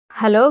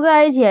Hello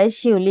guys, yes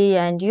Shiuly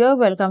and you are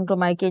welcome to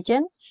my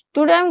kitchen.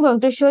 Today I am going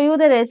to show you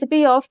the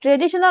recipe of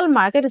traditional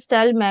market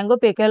style mango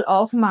pickle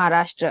of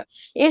Maharashtra.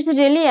 It's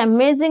really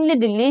amazingly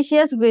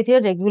delicious with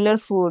your regular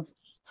food.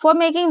 For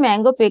making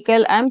mango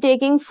pickle, I am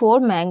taking 4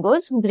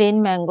 mangoes,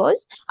 green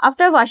mangoes.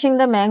 After washing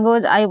the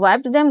mangoes, I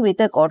wiped them with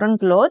a cotton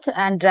cloth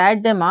and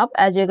dried them up.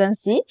 As you can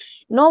see,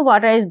 no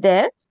water is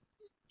there.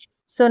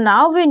 So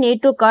now we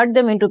need to cut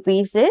them into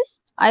pieces.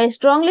 I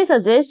strongly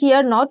suggest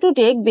here not to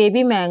take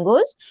baby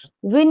mangoes.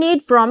 We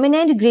need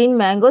prominent green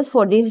mangoes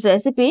for this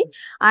recipe.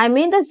 I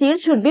mean the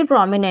seeds should be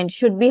prominent,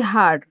 should be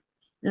hard.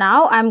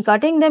 Now I am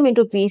cutting them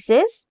into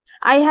pieces.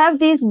 I have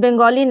this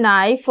Bengali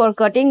knife for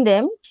cutting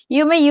them.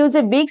 You may use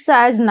a big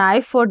size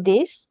knife for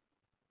this.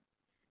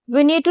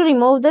 We need to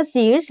remove the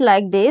seeds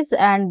like this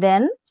and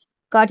then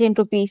cut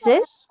into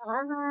pieces.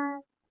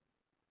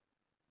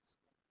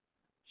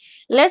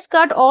 Let's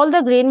cut all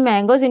the green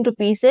mangoes into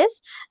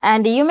pieces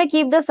and you may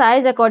keep the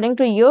size according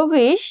to your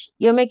wish.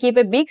 You may keep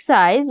a big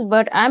size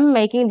but I'm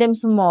making them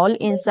small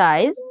in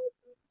size.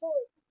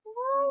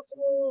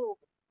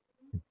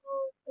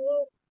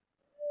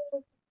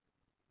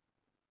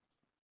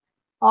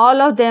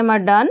 All of them are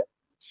done.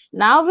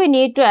 Now we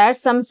need to add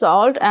some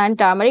salt and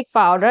turmeric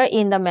powder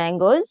in the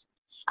mangoes.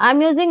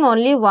 I'm using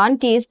only 1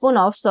 teaspoon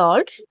of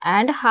salt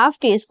and half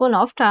teaspoon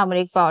of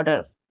turmeric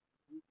powder.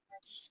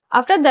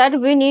 After that,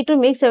 we need to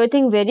mix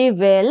everything very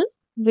well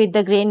with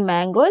the green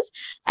mangoes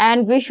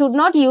and we should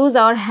not use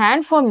our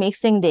hand for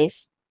mixing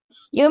this.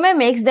 You may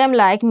mix them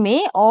like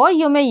me or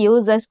you may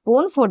use a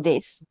spoon for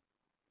this.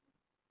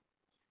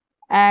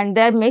 And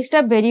they're mixed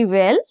up very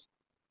well.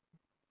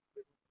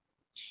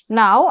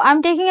 Now,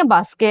 I'm taking a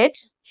basket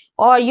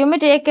or you may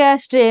take a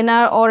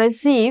strainer or a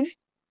sieve.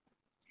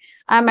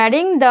 I'm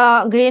adding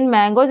the green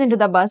mangoes into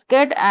the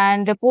basket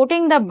and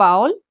putting the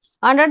bowl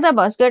under the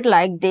basket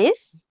like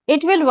this.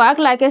 It will work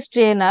like a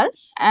strainer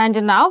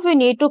and now we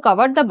need to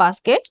cover the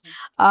basket,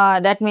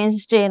 that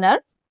means strainer,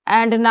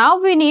 and now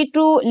we need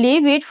to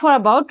leave it for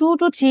about 2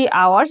 to 3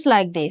 hours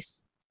like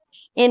this.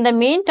 In the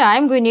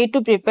meantime, we need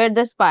to prepare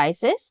the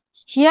spices.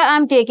 Here I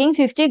am taking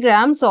 50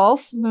 grams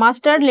of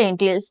mustard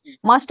lentils.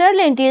 Mustard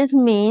lentils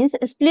means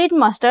split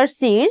mustard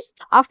seeds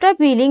after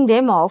peeling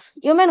them off.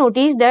 You may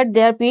notice that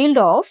they are peeled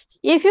off.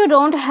 If you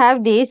don't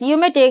have this, you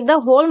may take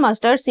the whole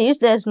mustard seeds,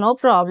 there's no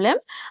problem.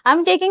 I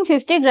am taking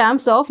 50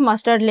 grams of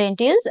mustard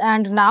lentils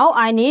and now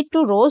I need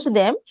to roast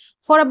them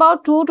for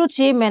about 2 to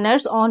 3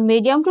 minutes on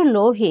medium to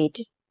low heat.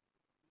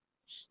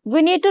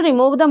 We need to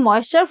remove the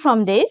moisture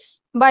from this.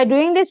 By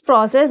doing this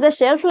process, the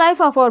shelf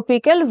life of our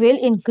pickle will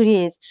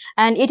increase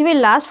and it will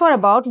last for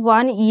about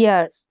 1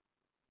 year.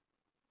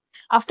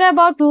 After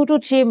about 2 to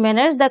 3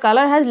 minutes, the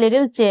color has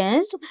little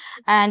changed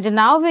and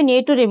now we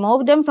need to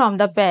remove them from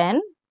the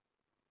pan.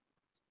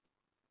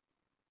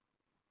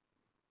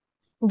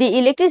 The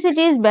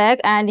electricity is back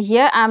and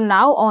here I am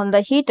now on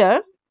the heater.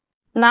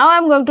 Now I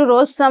am going to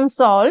roast some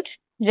salt,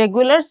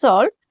 regular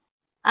salt.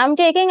 I am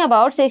taking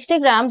about 60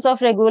 grams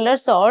of regular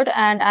salt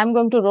and I am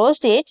going to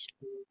roast it.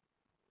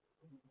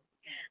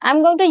 I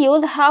am going to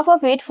use half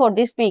of it for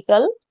this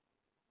pickle.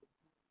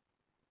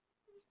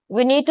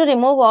 We need to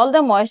remove all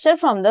the moisture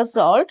from the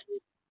salt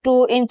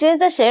to increase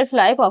the shelf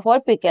life of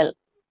our pickle.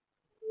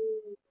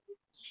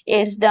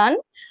 It's done.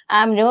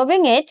 I am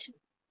removing it.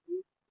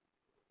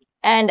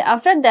 And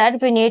after that,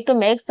 we need to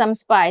make some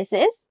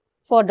spices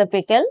for the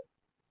pickle.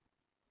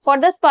 For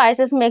the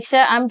spices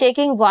mixture, I am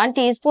taking 1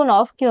 teaspoon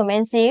of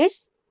cumin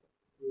seeds,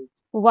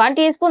 1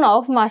 teaspoon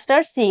of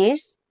mustard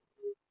seeds,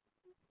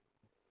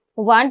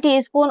 1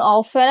 teaspoon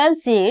of fennel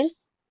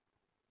seeds,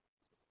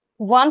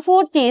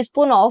 1/4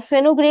 teaspoon of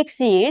fenugreek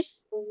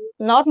seeds,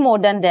 not more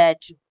than that.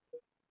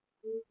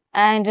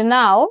 And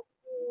now,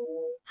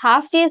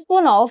 half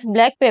teaspoon of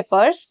black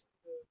peppers,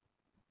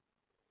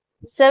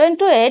 7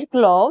 to 8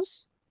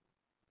 cloves,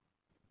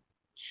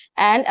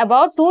 and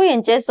about 2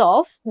 inches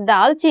of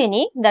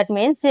dalchini, that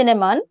means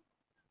cinnamon.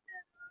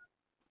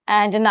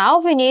 And now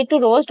we need to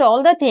roast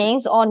all the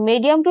things on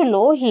medium to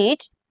low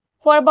heat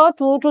for about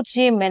 2 to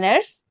 3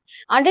 minutes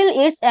until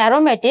it's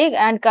aromatic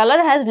and color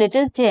has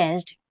little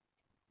changed.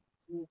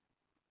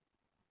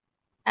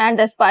 And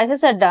the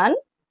spices are done.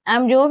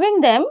 I'm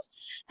removing them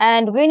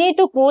and we need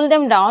to cool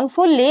them down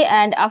fully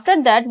and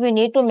after that we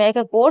need to make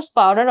a coarse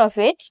powder of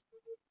it.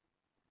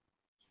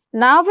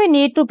 Now we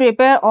need to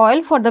prepare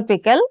oil for the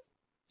pickle.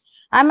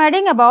 I'm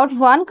adding about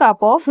 1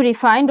 cup of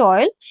refined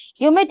oil.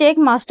 You may take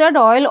mustard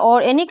oil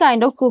or any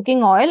kind of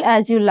cooking oil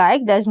as you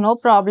like, there's no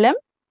problem.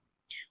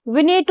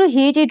 We need to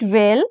heat it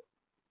well.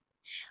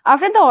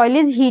 After the oil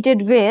is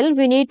heated well,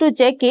 we need to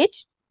check it.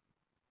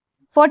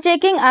 For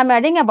checking, I'm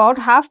adding about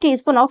half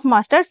teaspoon of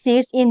mustard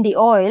seeds in the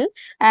oil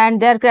and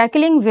they're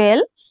crackling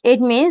well.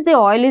 It means the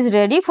oil is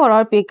ready for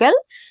our pickle.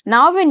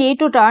 Now we need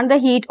to turn the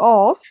heat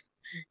off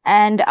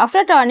and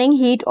after turning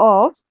heat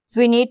off,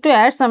 we need to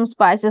add some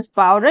spices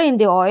powder in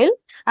the oil.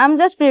 I'm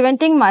just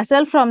preventing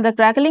myself from the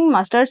crackling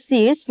mustard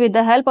seeds with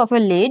the help of a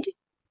lid.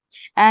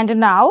 And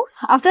now,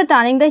 after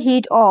turning the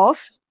heat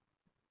off,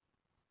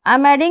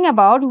 I'm adding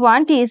about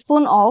 1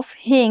 teaspoon of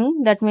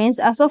hing, that means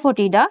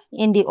asafoetida,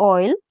 in the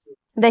oil.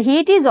 The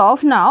heat is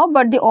off now,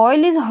 but the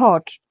oil is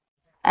hot.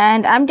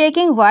 And I'm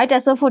taking white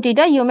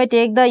asafoetida. You may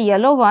take the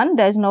yellow one,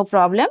 there is no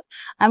problem.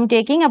 I'm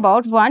taking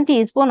about 1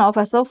 teaspoon of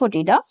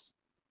asafoetida.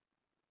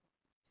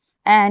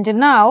 And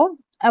now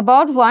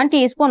about 1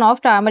 teaspoon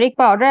of turmeric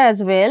powder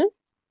as well.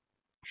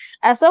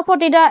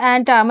 Asafoetida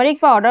and turmeric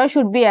powder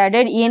should be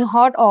added in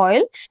hot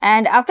oil,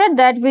 and after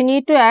that we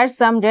need to add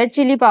some red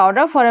chili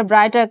powder for a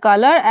brighter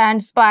color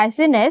and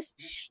spiciness.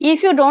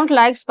 If you don't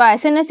like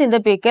spiciness in the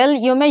pickle,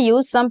 you may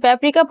use some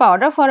paprika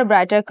powder for a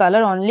brighter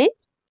color only.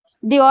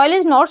 The oil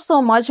is not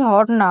so much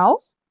hot now.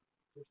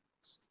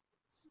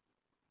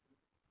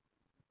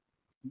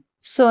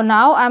 So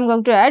now I'm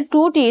going to add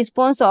 2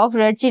 teaspoons of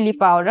red chili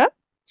powder.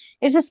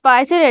 It's a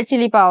spicy red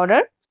chili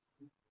powder,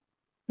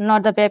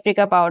 not the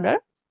paprika powder.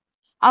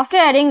 After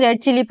adding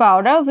red chili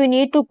powder, we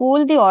need to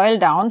cool the oil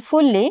down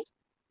fully,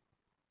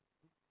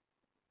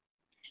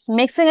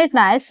 mixing it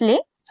nicely,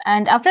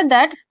 and after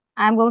that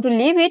I am going to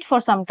leave it for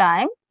some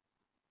time.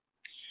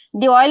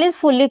 The oil is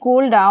fully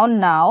cooled down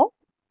now.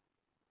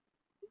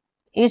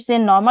 It's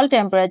in normal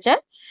temperature,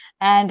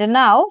 and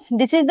now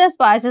this is the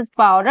spices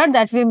powder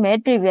that we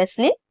made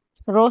previously,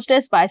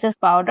 roasted spices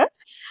powder,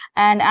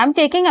 and I'm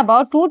taking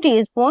about 2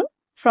 teaspoons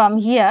from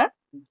here.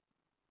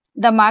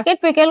 The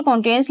market pickle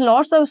contains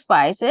lots of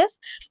spices,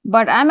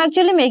 but I'm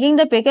actually making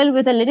the pickle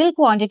with a little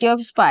quantity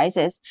of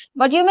spices.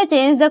 But you may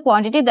change the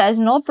quantity, there is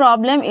no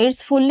problem,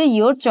 it's fully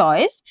your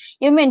choice.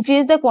 You may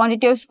increase the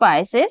quantity of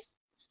spices.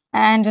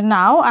 And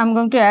now I'm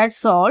going to add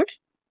salt.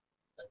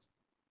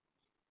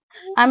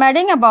 I'm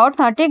adding about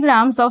 30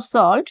 grams of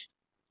salt,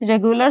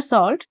 regular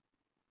salt,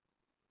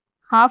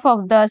 half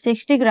of the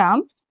 60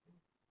 gram.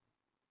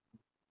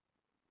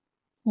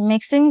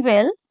 Mixing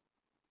well.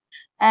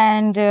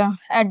 And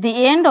at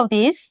the end of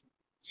this,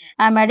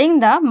 I'm adding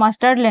the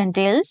mustard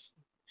lentils.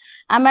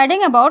 I'm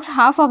adding about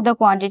half of the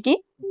quantity,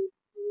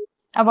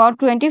 about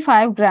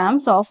 25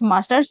 grams of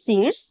mustard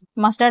seeds,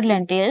 mustard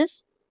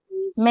lentils.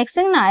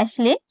 Mixing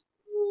nicely.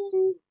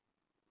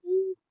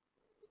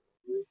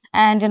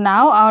 And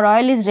now our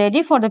oil is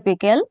ready for the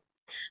pickle.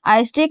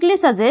 I strictly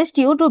suggest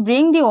you to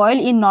bring the oil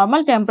in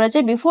normal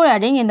temperature before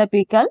adding in the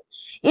pickle.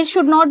 It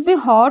should not be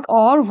hot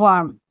or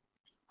warm.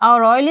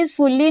 Our oil is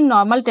fully in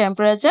normal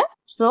temperature,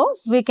 so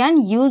we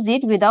can use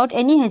it without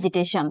any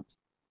hesitation.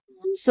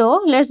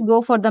 So let's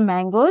go for the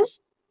mangoes.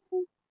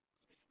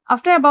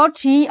 After about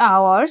 3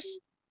 hours,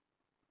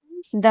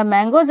 the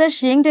mangoes are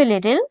shrinked a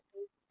little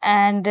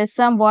and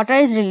some water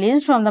is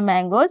released from the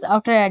mangoes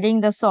after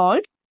adding the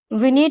salt.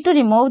 We need to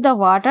remove the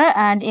water,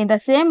 and in the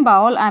same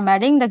bowl I am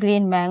adding the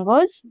green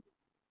mangoes.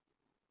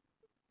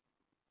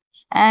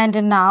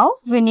 And now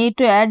we need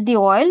to add the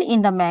oil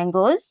in the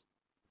mangoes.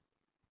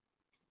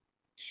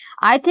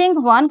 I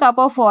think 1 cup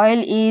of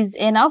oil is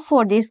enough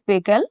for this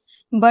pickle,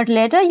 but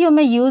later you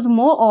may use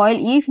more oil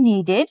if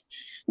needed.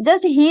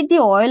 Just heat the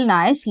oil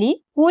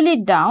nicely, cool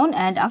it down,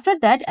 and after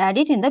that add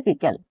it in the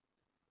pickle.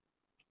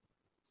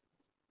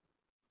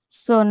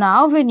 So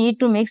now we need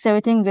to mix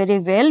everything very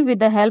well with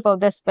the help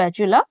of the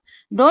spatula.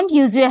 Don't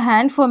use your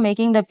hand for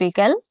making the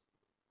pickle.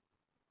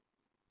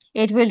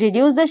 It will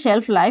reduce the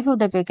shelf life of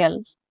the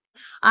pickle.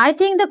 I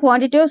think the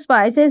quantity of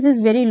spices is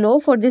very low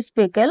for this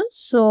pickle,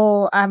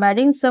 so I'm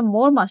adding some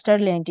more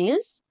mustard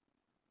lentils.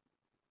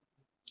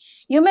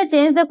 You may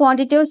change the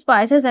quantity of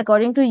spices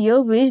according to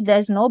your wish, there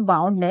is no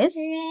boundness.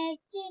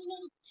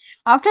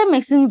 After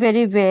mixing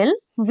very well,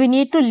 we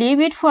need to leave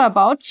it for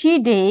about 3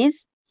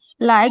 days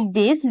like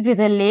this with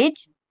a lid.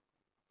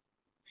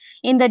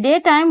 In the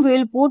daytime, we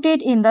will put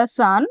it in the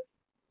sun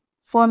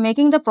for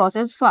making the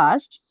process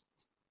fast.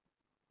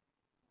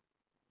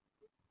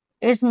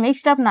 It's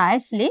mixed up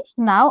nicely.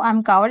 Now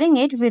I'm covering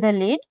it with a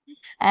lid,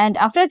 and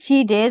after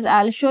 3 days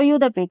I'll show you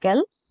the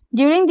pickle.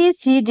 During these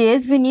 3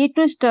 days we need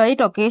to stir it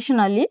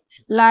occasionally,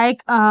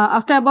 like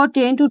after about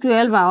 10 to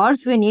 12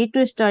 hours we need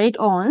to stir it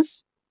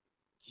once.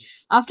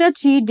 After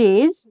 3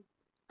 days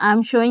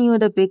I'm showing you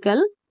the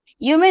pickle.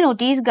 You may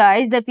notice,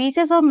 guys, the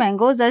pieces of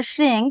mangoes are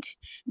shrinked,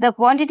 the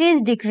quantity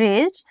is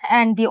decreased,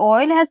 and the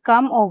oil has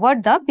come over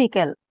the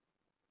pickle.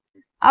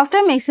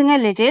 After mixing a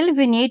little,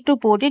 we need to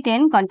put it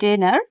in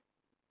container.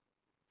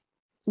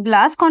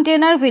 Glass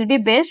container will be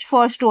best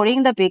for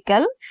storing the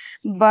pickle,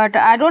 but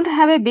I don't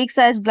have a big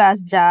size glass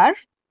jar.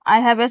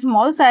 I have a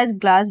small size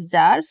glass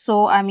jar,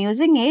 so I'm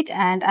using it,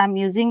 and I'm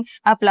using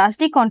a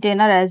plastic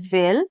container as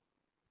well.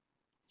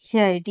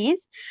 Here it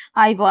is.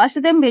 I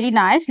washed them very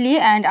nicely,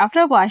 and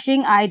after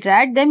washing I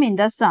dried them in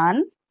the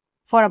sun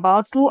for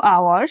about 2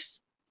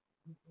 hours.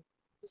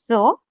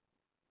 So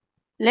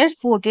let's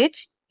put it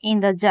in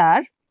the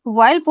jar.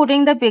 While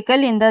putting the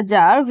pickle in the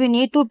jar, we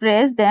need to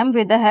press them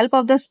with the help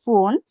of the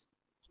spoon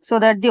so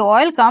that the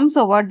oil comes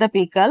over the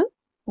pickle.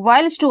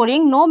 While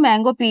storing, no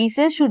mango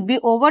pieces should be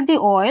over the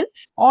oil,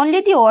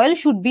 only the oil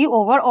should be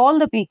over all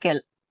the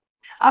pickle.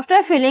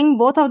 After filling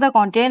both of the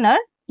container,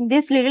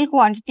 this little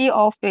quantity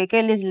of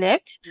pickle is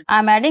left. I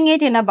am adding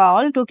it in a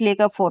bowl to click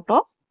a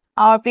photo.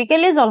 Our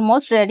pickle is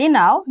almost ready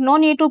now. No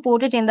need to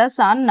put it in the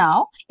sun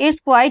now. It's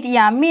quite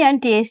yummy and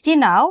tasty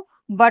now.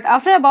 but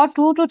after about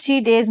 2 to 3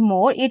 days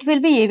more, it will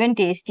be even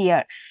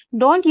tastier.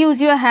 Don't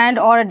use your hand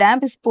or a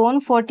damp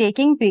spoon for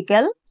taking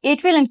pickle.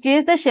 It will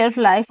increase the shelf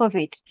life of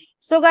it.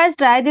 So guys,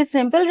 try this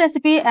simple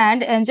recipe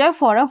and enjoy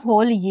for a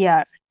whole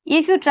year.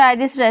 If you try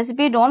this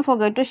recipe, don't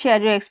forget to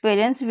share your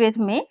experience with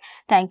me.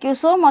 Thank you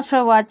so much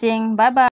for watching. Bye bye.